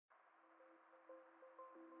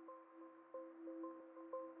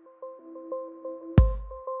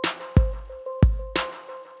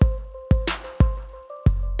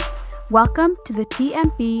Welcome to the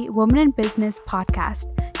TMB Women in Business podcast,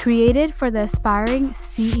 created for the aspiring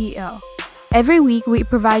CEO. Every week, we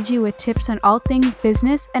provide you with tips on all things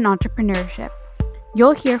business and entrepreneurship.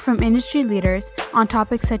 You'll hear from industry leaders on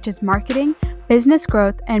topics such as marketing, business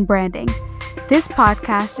growth, and branding. This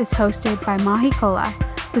podcast is hosted by Mahi Kola,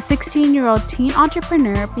 the 16-year-old teen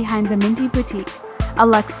entrepreneur behind the Minty Boutique, a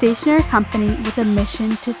luxe stationery company with a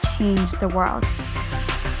mission to change the world.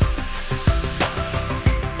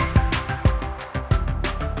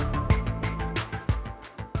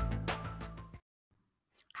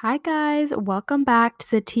 Hi guys, welcome back to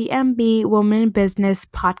the TMB Women in Business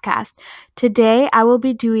podcast. Today I will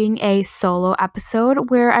be doing a solo episode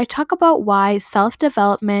where I talk about why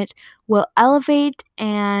self-development will elevate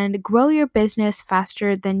and grow your business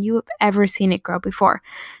faster than you have ever seen it grow before.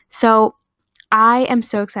 So I am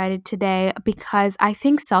so excited today because I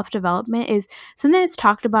think self-development is something that's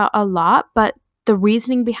talked about a lot, but the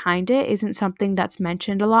reasoning behind it isn't something that's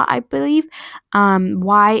mentioned a lot, I believe.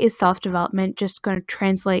 Why is self-development just going to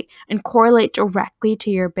translate and correlate directly to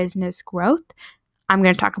your business growth? I'm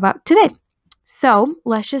going to talk about today. So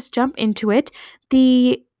let's just jump into it.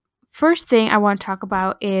 The first thing I want to talk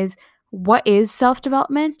about is what is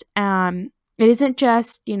self-development? It isn't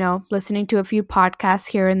just, listening to a few podcasts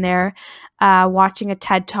here and there, watching a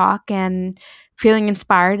TED Talk and feeling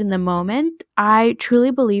inspired in the moment. I truly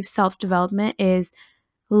believe self-development is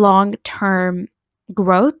long-term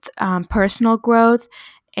growth, personal growth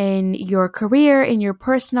in your career, in your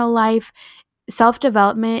personal life.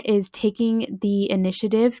 Self-development is taking the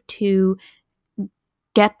initiative to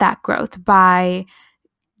get that growth by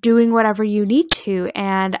doing whatever you need to.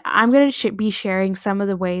 And I'm going to be sharing some of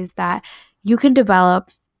the ways that you can develop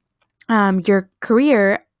your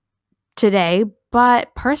career today,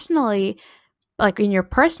 but personally, like in your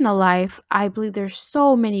personal life, I believe there's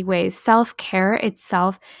so many ways. Self-care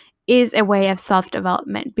itself is a way of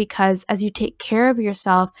self-development because as you take care of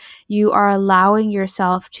yourself, you are allowing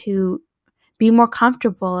yourself to be more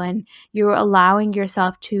comfortable and you're allowing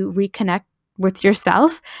yourself to reconnect with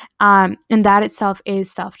yourself. And that itself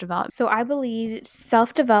is self-development. So I believe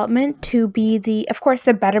self-development to be of course,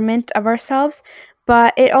 the betterment of ourselves,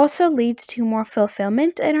 but it also leads to more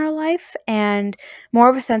fulfillment in our life and more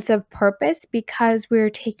of a sense of purpose because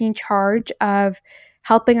we're taking charge of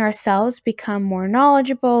helping ourselves become more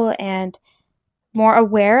knowledgeable and more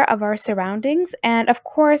aware of our surroundings. And of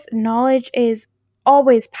course, knowledge is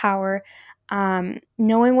always power.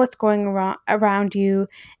 Knowing what's going around you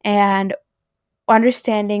and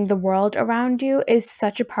understanding the world around you is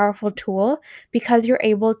such a powerful tool because you're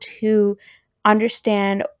able to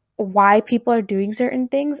understand why people are doing certain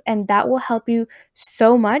things, and that will help you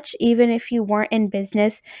so much even if you weren't in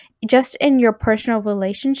business. Just in your personal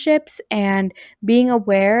relationships and being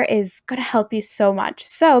aware is going to help you so much.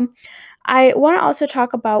 So I want to also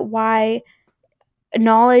talk about why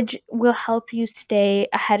knowledge will help you stay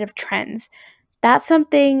ahead of trends. That's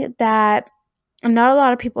something that not a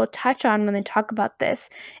lot of people touch on when they talk about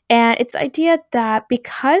this. And it's the idea that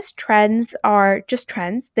because trends are just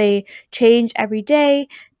trends, they change every day.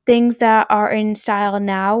 Things that are in style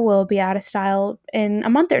now will be out of style in a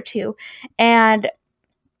month or two. And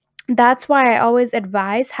that's why I always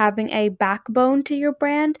advise having a backbone to your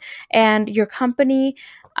brand and your company,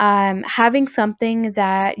 having something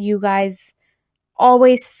that you guys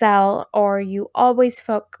always sell or you always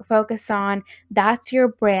focus on. That's your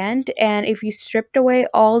brand. And if you stripped away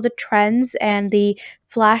all the trends and the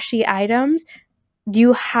flashy items,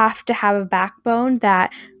 you have to have a backbone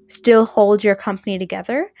that still holds your company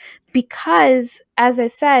together. Because, as I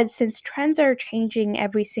said, since trends are changing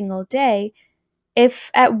every single day,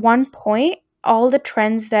 if at one point all the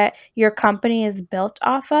trends that your company is built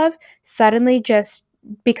off of suddenly just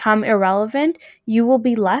become irrelevant, you will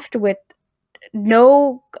be left with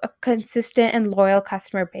no consistent and loyal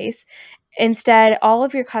customer base. Instead, all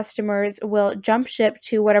of your customers will jump ship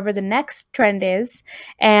to whatever the next trend is,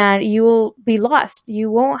 and you will be lost. You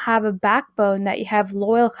won't have a backbone that you have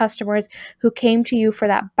loyal customers who came to you for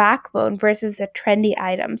that backbone versus the trendy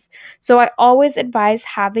items. So I always advise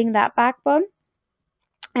having that backbone,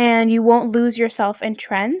 and you won't lose yourself in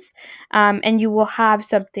trends, and you will have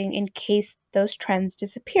something in case those trends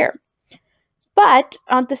disappear. But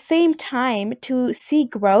at the same time, to see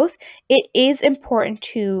growth, it is important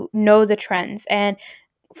to know the trends and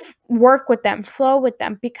work with them, flow with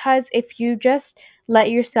them. Because if you just let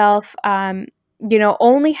yourself,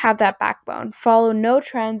 only have that backbone, follow no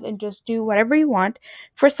trends, and just do whatever you want,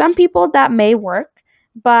 for some people that may work,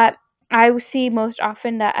 but I see most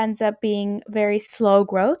often that ends up being very slow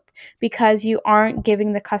growth because you aren't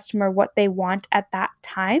giving the customer what they want at that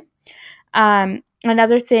time.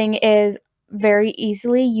 Another thing is very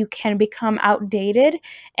easily you can become outdated,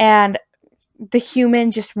 and the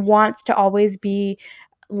human just wants to always be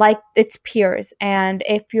like its peers. And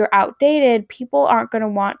if you're outdated, people aren't going to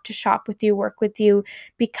want to shop with you, work with you,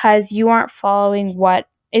 because you aren't following what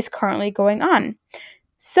is currently going on.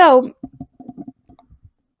 So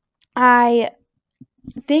I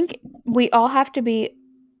think we all have to be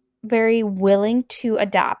very willing to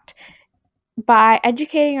adapt. By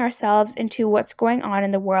educating ourselves into what's going on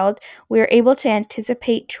in the world, we are able to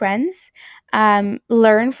anticipate trends,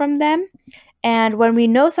 learn from them, and when we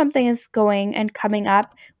know something is going and coming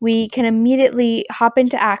up, we can immediately hop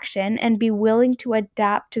into action and be willing to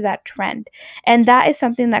adapt to that trend. And that is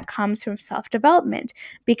something that comes from self development.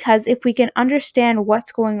 Because if we can understand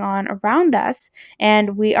what's going on around us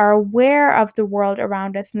and we are aware of the world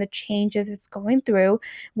around us and the changes it's going through,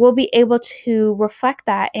 we'll be able to reflect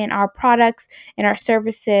that in our products, in our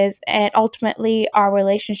services, and ultimately our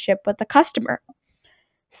relationship with the customer.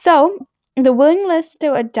 So, the willingness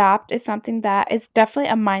to adapt is something that is definitely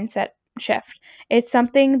a mindset shift. It's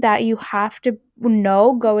something that you have to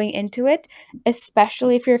know going into it,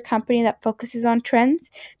 especially if you're a company that focuses on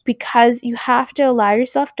trends, because you have to allow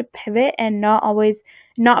yourself to pivot and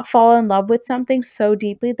not fall in love with something so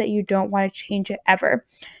deeply that you don't want to change it ever.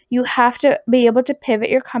 You have to be able to pivot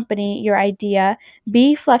your company, your idea,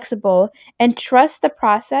 be flexible, and trust the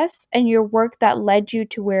process and your work that led you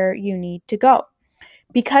to where you need to go,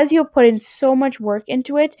 because you've put in so much work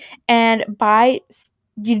into it. And by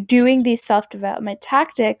you doing these self-development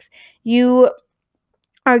tactics, you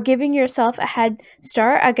are giving yourself a head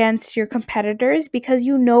start against your competitors, because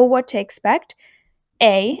you know what to expect.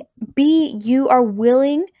 A, B, you are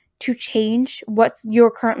willing to change what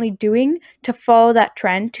you're currently doing to follow that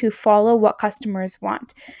trend, to follow what customers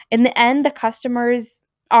want. In the end, the customers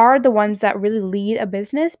are the ones that really lead a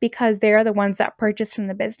business, because they are the ones that purchase from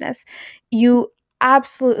the business. You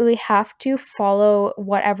absolutely have to follow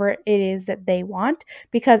whatever it is that they want,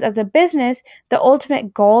 because as a business, the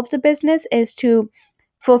ultimate goal of the business is to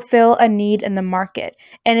fulfill a need in the market.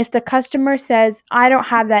 And if the customer says, I don't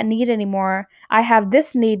have that need anymore, I have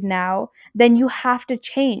this need now, then you have to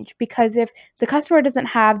change. Because if the customer doesn't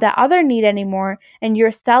have that other need anymore and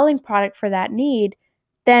you're selling product for that need,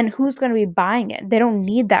 then who's going to be buying it? They don't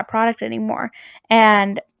need that product anymore.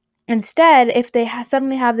 And instead, if they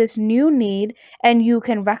suddenly have this new need and you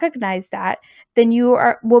can recognize that, then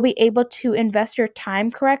will be able to invest your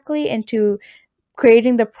time correctly into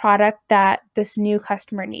creating the product that this new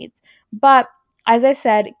customer needs. But as I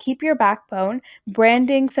said, keep your backbone.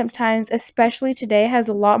 Branding sometimes, especially today, has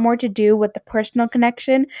a lot more to do with the personal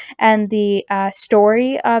connection and the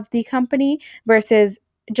story of the company versus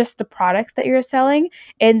just the products that you're selling.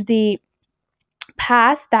 In the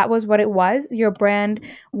past, that was what it was. Your brand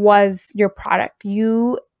was your product.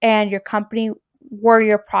 You and your company were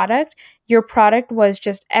your product. Your product was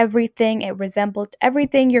just everything. It resembled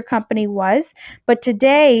everything your company was. But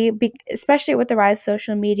today, especially with the rise of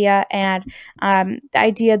social media and the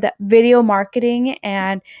idea that video marketing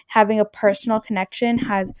and having a personal connection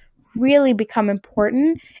has really become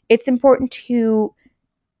important, it's important to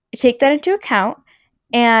take that into account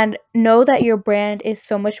and know that your brand is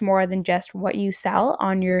so much more than just what you sell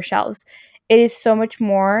on your shelves. It is so much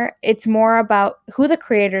more. It's more about who the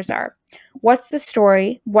creators are. What's the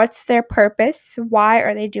story? What's their purpose? Why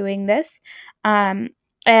are they doing this? Um,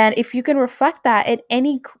 and if you can reflect that in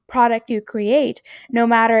any product you create, no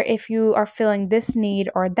matter if you are filling this need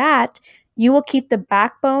or that, you will keep the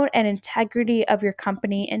backbone and integrity of your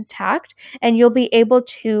company intact, and you'll be able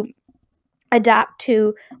to adapt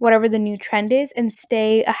to whatever the new trend is and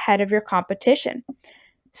stay ahead of your competition.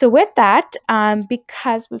 So, with that,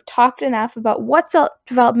 because we've talked enough about what self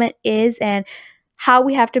development is and how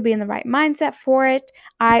we have to be in the right mindset for it,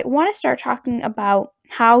 I want to start talking about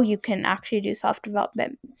how you can actually do self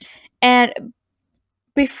development. And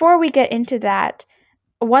before we get into that,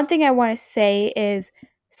 one thing I want to say is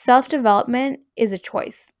self development is a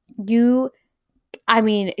choice.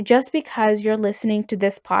 Just because you're listening to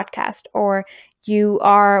this podcast or you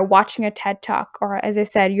are watching a TED Talk or, as I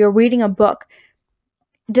said, you're reading a book,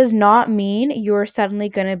 does not mean you're suddenly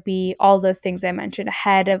going to be all those things I mentioned,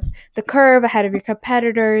 ahead of the curve, ahead of your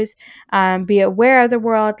competitors, be aware of the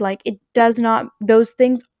world. Like, it does not, those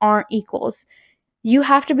things aren't equals. You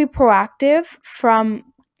have to be proactive from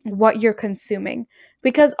what you're consuming,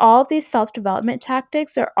 because all of these self-development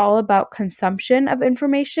tactics are all about consumption of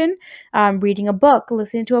information, reading a book,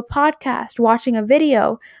 listening to a podcast, watching a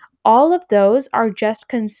video. All of those are just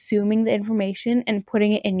consuming the information and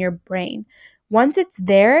putting it in your brain. once it's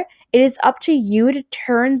there, it is up to you to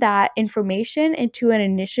turn that information into an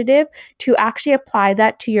initiative to actually apply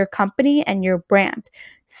that to your company and your brand.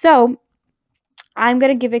 So, I'm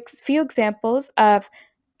going to give a few examples of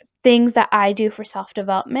things that I do for self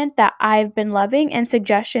development that I've been loving and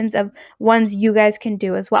suggestions of ones you guys can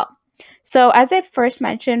do as well. So, as I first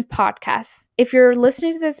mentioned, podcasts. If you're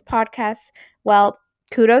listening to this podcast, well,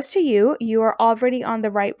 kudos to you. You are already on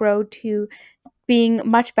the right road to being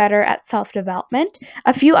much better at self development.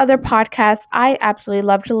 A few other podcasts I absolutely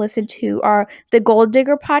love to listen to are the Gold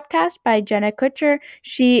Digger podcast by Jenna Kutcher.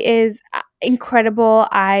 She is incredible.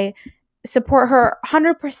 I support her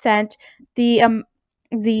 100%.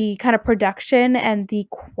 The kind of production and the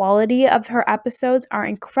quality of her episodes are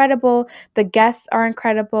incredible. The guests are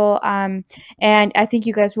incredible. And I think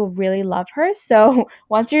you guys will really love her. So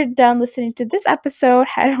once you're done listening to this episode,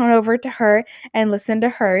 head on over to her and listen to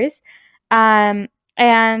hers. And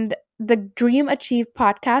the Dream Achieve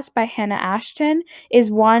podcast by Hannah Ashton is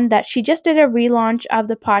one that she just did a relaunch of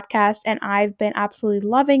the podcast, and I've been absolutely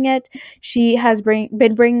loving it. She has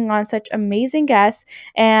been bringing on such amazing guests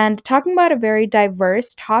and talking about a very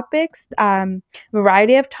diverse topics,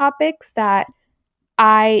 variety of topics that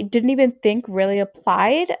I didn't even think really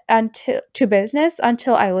applied until to business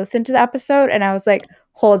until I listened to the episode, and I was like,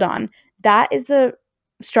 hold on, that is a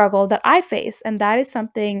struggle that I face, and that is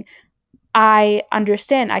something I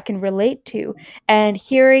understand, I can relate to. And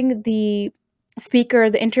hearing the speaker,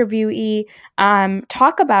 the interviewee,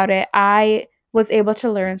 talk about it, I was able to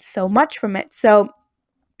learn so much from it. So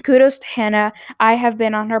kudos to Hannah. I have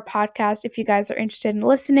been on her podcast if you guys are interested in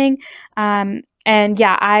listening. And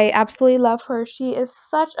yeah, I absolutely love her. She is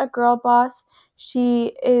such a girl boss.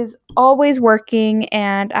 She is always working,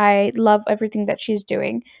 and I love everything that she's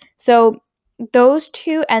doing. So those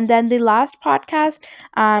two, and then the last podcast,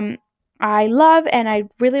 I love and I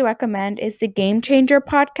really recommend is the Game Changer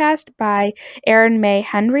podcast by Erin May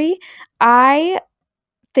Henry. I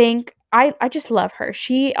think I just love her.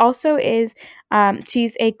 She also is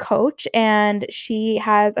she's a coach and she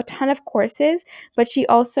has a ton of courses, but she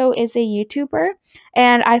also is a YouTuber.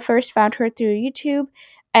 And I first found her through YouTube,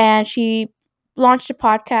 and she launched a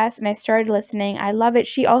podcast and I started listening. I love it.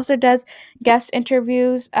 She also does guest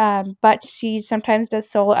interviews, but she sometimes does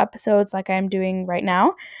solo episodes like I'm doing right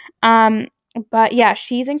now. Um, but yeah,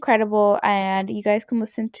 she's incredible, and you guys can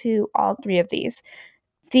listen to all three of these.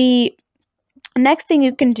 The next thing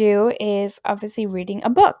you can do is obviously reading a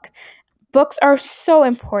book. Books are so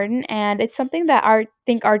important, and it's something that I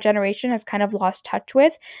think our generation has kind of lost touch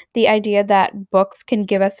with. The idea that books can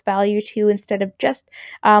give us value too, instead of just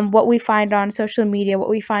what we find on social media, what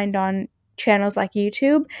we find on channels like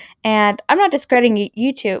YouTube. And I'm not discrediting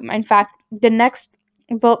YouTube. In fact, the next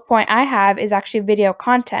bullet point I have is actually video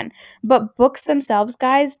content. But books themselves,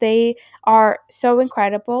 guys, they are so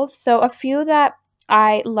incredible. So a few that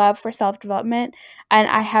I love for self development and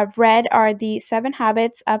I have read are the 7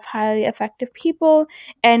 Habits of Highly Effective People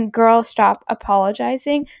and Girl Stop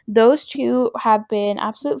Apologizing. Those two have been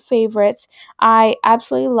absolute favorites. I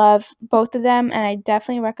absolutely love both of them, and I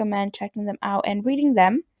definitely recommend checking them out and reading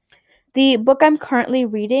them. The book I'm currently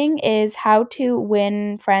reading is How to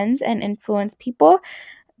Win Friends and Influence People.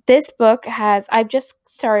 This book I've just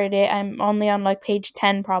started it. I'm only on like page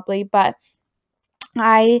 10 probably, but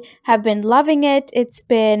I have been loving it. It's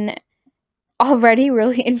been already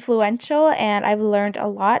really influential, and I've learned a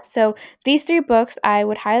lot. So these 3 books I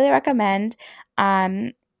would highly recommend.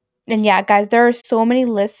 Um, and yeah, guys, there are so many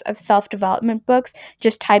lists of self-development books.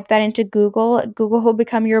 Just type that into Google. Google will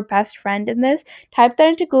become your best friend in this. Type that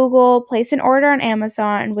into Google, place an order on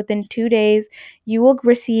Amazon, and within 2 days, you will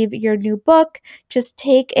receive your new book. Just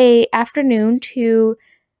take a afternoon to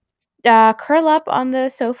curl up on the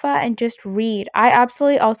sofa and just read. I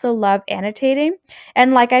absolutely also love annotating.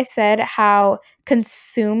 And like I said, how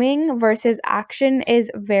consuming versus action is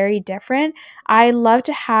very different. I love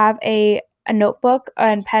to have a notebook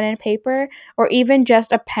and pen and paper, or even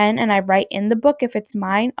just a pen, and I write in the book if it's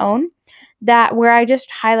mine own, that where I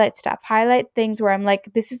just highlight things where I'm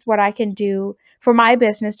like, this is what I can do for my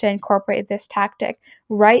business to incorporate this tactic.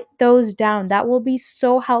 Write those down. That will be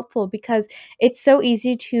so helpful, because it's so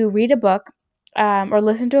easy to read a book, or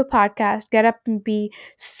listen to a podcast, get up and be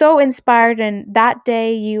so inspired, and that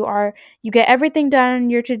day you get everything done on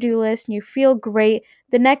your to-do list and you feel great.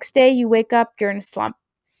 The next day you wake up, you're in a slump.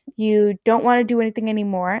 You don't want to do anything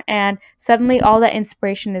anymore, and suddenly all that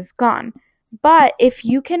inspiration is gone. But if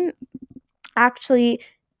you can actually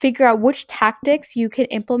figure out which tactics you can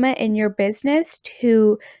implement in your business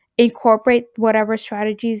to incorporate whatever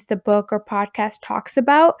strategies the book or podcast talks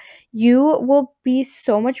about, you will be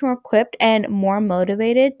so much more equipped and more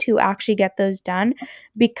motivated to actually get those done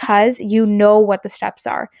because you know what the steps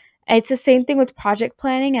are. It's the same thing with project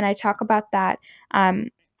planning, and I talk about that um,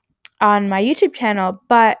 on my YouTube channel.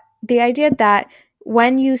 But the idea that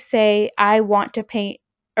when you say, I want to paint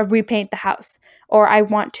or repaint the house, or I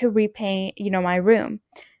want to repaint, my room,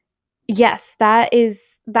 yes, that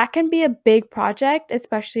can be a big project,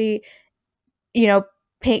 especially, you know,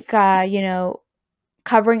 paint,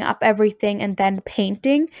 covering up everything and then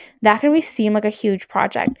painting. That can seem like a huge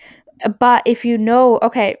project. But if you know,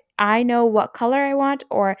 okay, I know what color I want,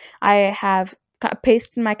 or I have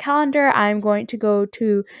pasted in my calendar, I'm going to go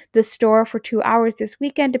to the store for 2 hours this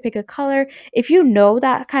weekend to pick a color. If you know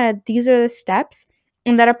that kind of these are the steps,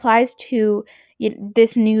 and that applies to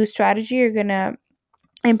this new strategy you're gonna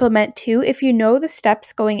implement too, if you know the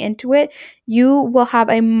steps going into it, you will have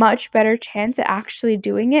a much better chance at actually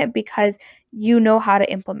doing it because you know how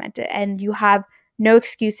to implement it and you have no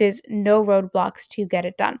excuses, no roadblocks to get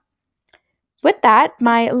it done. With that,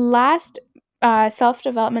 my last self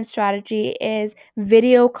development strategy is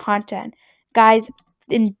video content. Guys,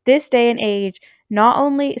 in this day and age, not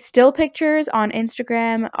only still pictures on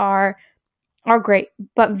Instagram are great,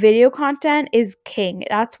 but video content is king.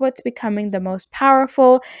 That's what's becoming the most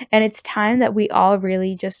powerful, and it's time that we all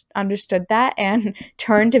really just understood that and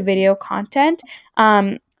turned to video content.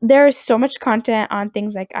 There is so much content on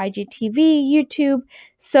things like IGTV, YouTube.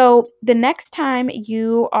 So the next time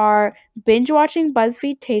you are binge watching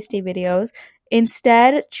BuzzFeed Tasty videos,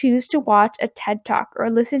 instead choose to watch a TED Talk or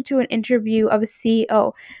listen to an interview of a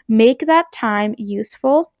CEO. Make that time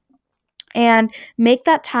useful and make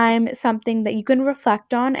that time something that you can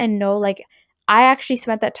reflect on and know, like, I actually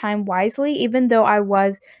spent that time wisely. Even though I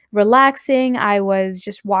was relaxing, I was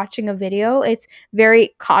just watching a video. It's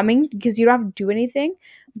very calming because you don't have to do anything,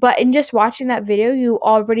 but in just watching that video, you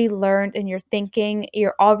already learned and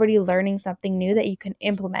you're already learning something new that you can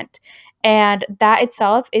implement, and that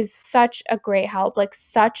itself is such a great help, like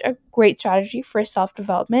such a great strategy for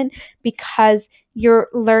self-development, because you're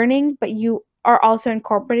learning but you are also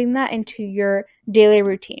incorporating that into your daily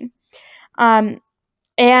routine. Um,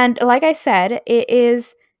 and like I said, it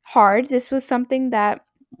is hard. This was something that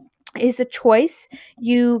is a choice.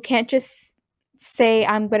 You can't just say,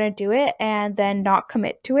 I'm going to do it and then not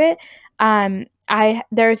commit to it.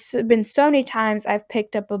 There's been so many times I've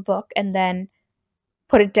picked up a book and then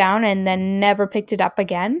put it down and then never picked it up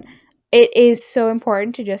again. It is so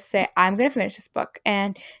important to just say, I'm going to finish this book,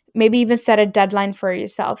 and maybe even set a deadline for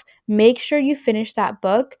yourself. Make sure you finish that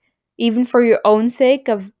book, even for your own sake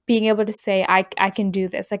of being able to say, I can do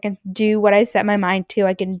this. I can do what I set my mind to.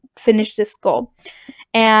 I can finish this goal.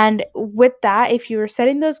 And with that, if you're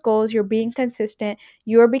setting those goals, you're being consistent,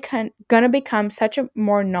 you're going to become such a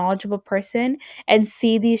more knowledgeable person and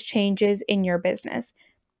see these changes in your business.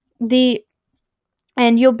 The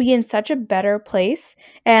and you'll be in such a better place,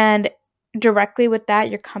 and directly with that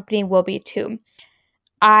your company will be too.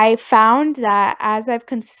 I found that as I've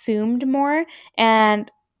consumed more and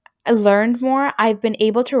I learned more, I've been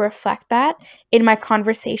able to reflect that in my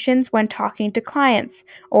conversations when talking to clients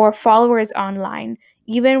or followers online,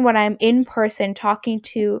 even when I'm in person talking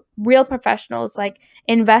to real professionals like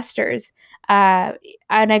investors, uh,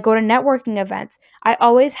 and I go to networking events. I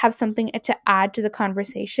always have something to add to the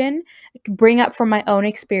conversation, to bring up from my own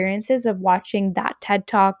experiences of watching that TED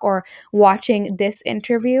Talk or watching this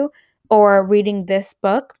interview or reading this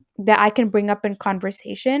book that I can bring up in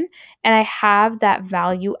conversation, and I have that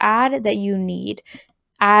value add that you need.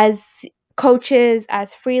 As coaches,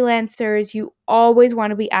 as freelancers, you always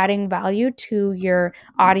want to be adding value to your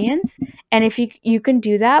audience. And if you can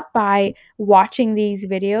do that by watching these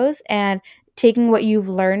videos and taking what you've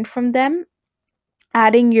learned from them,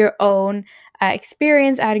 adding your own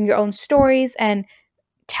experience, adding your own stories, and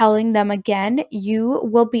telling them again, you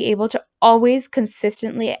will be able to always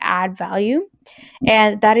consistently add value,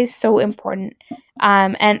 and that is so important.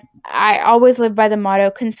 And I always live by the motto,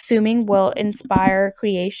 consuming will inspire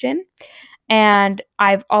creation, and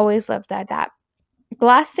I've always lived that. The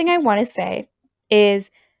last thing I want to say is,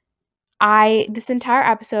 I this entire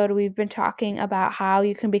episode we've been talking about how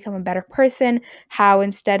you can become a better person, how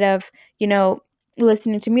instead of,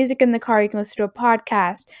 listening to music in the car, you can listen to a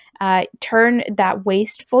podcast. Turn that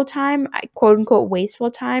wasteful time, quote unquote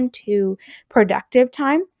wasteful time, to productive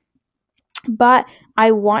time. But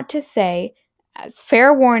I want to say, as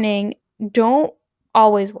fair warning, don't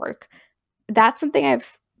always work. That's something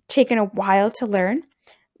I've taken a while to learn,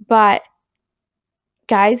 but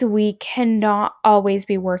Guys, we cannot always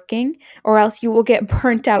be working, or else you will get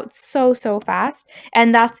burnt out so fast.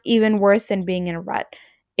 And that's even worse than being in a rut.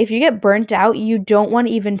 If you get burnt out, you don't want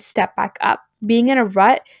to even step back up. Being in a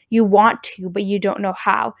rut, you want to, but you don't know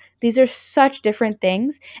how. These are such different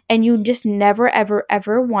things, and you just never,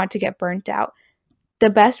 ever want to get burnt out. The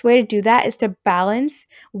best way to do that is to balance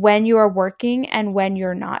when you are working and when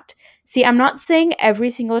you're not. See, I'm not saying every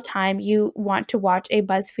single time you want to watch a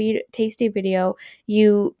BuzzFeed tasty video,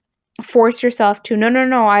 you force yourself to,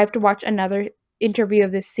 no, I have to watch another interview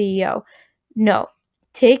of this CEO. No,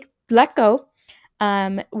 let go,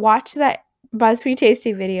 watch that BuzzFeed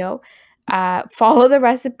tasty video, follow the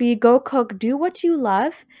recipe, go cook, do what you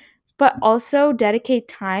love, but also dedicate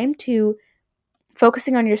time to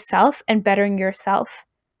focusing on yourself and bettering yourself,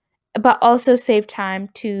 but also save time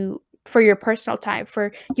for your personal time,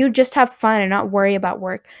 for you just have fun and not worry about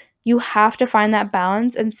work. You have to find that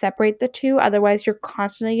balance and separate the two. Otherwise, you're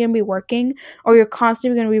constantly going to be working or you're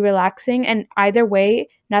constantly going to be relaxing. And either way,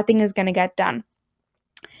 nothing is going to get done.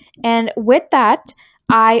 And with that,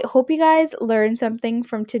 I hope you guys learned something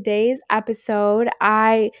from today's episode.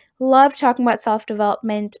 I love talking about self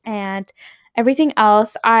development and everything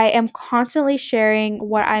else. I am constantly sharing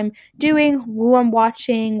what I'm doing, who I'm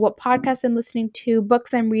watching, what podcasts I'm listening to,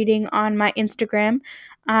 books I'm reading on my Instagram,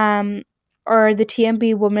 or the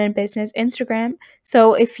TMB Woman in Business Instagram.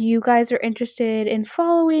 So if you guys are interested in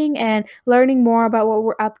following and learning more about what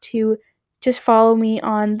we're up to, just follow me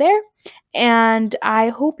on there. And I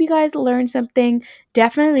hope you guys learned something.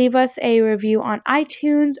 Definitely leave us a review on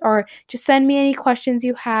iTunes or just send me any questions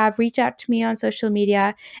you have. Reach out to me on social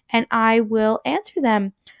media and I will answer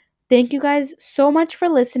them. Thank you guys so much for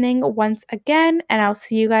listening once again, and I'll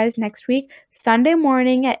see you guys next week, Sunday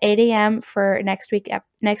morning at 8 a.m. for next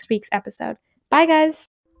week's episode. Bye, guys.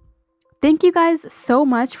 Thank you guys so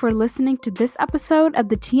much for listening to this episode of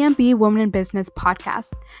the TMB Woman in Business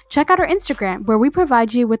podcast. Check out our Instagram, where we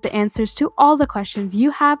provide you with the answers to all the questions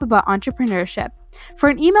you have about entrepreneurship. For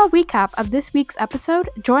an email recap of this week's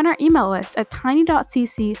episode, join our email list at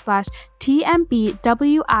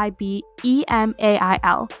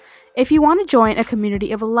tiny.cc/TMBWIBEMAIL. If you want to join a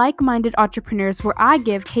community of like-minded entrepreneurs where I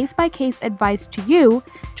give case-by-case advice to you,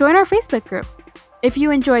 join our Facebook group. If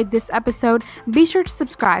you enjoyed this episode, be sure to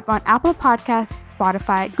subscribe on Apple Podcasts,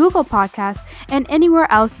 Spotify, Google Podcasts, and anywhere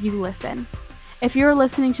else you listen. If you're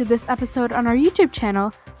listening to this episode on our YouTube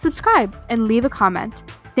channel, subscribe and leave a comment.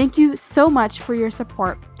 Thank you so much for your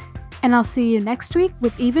support, and I'll see you next week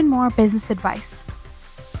with even more business advice.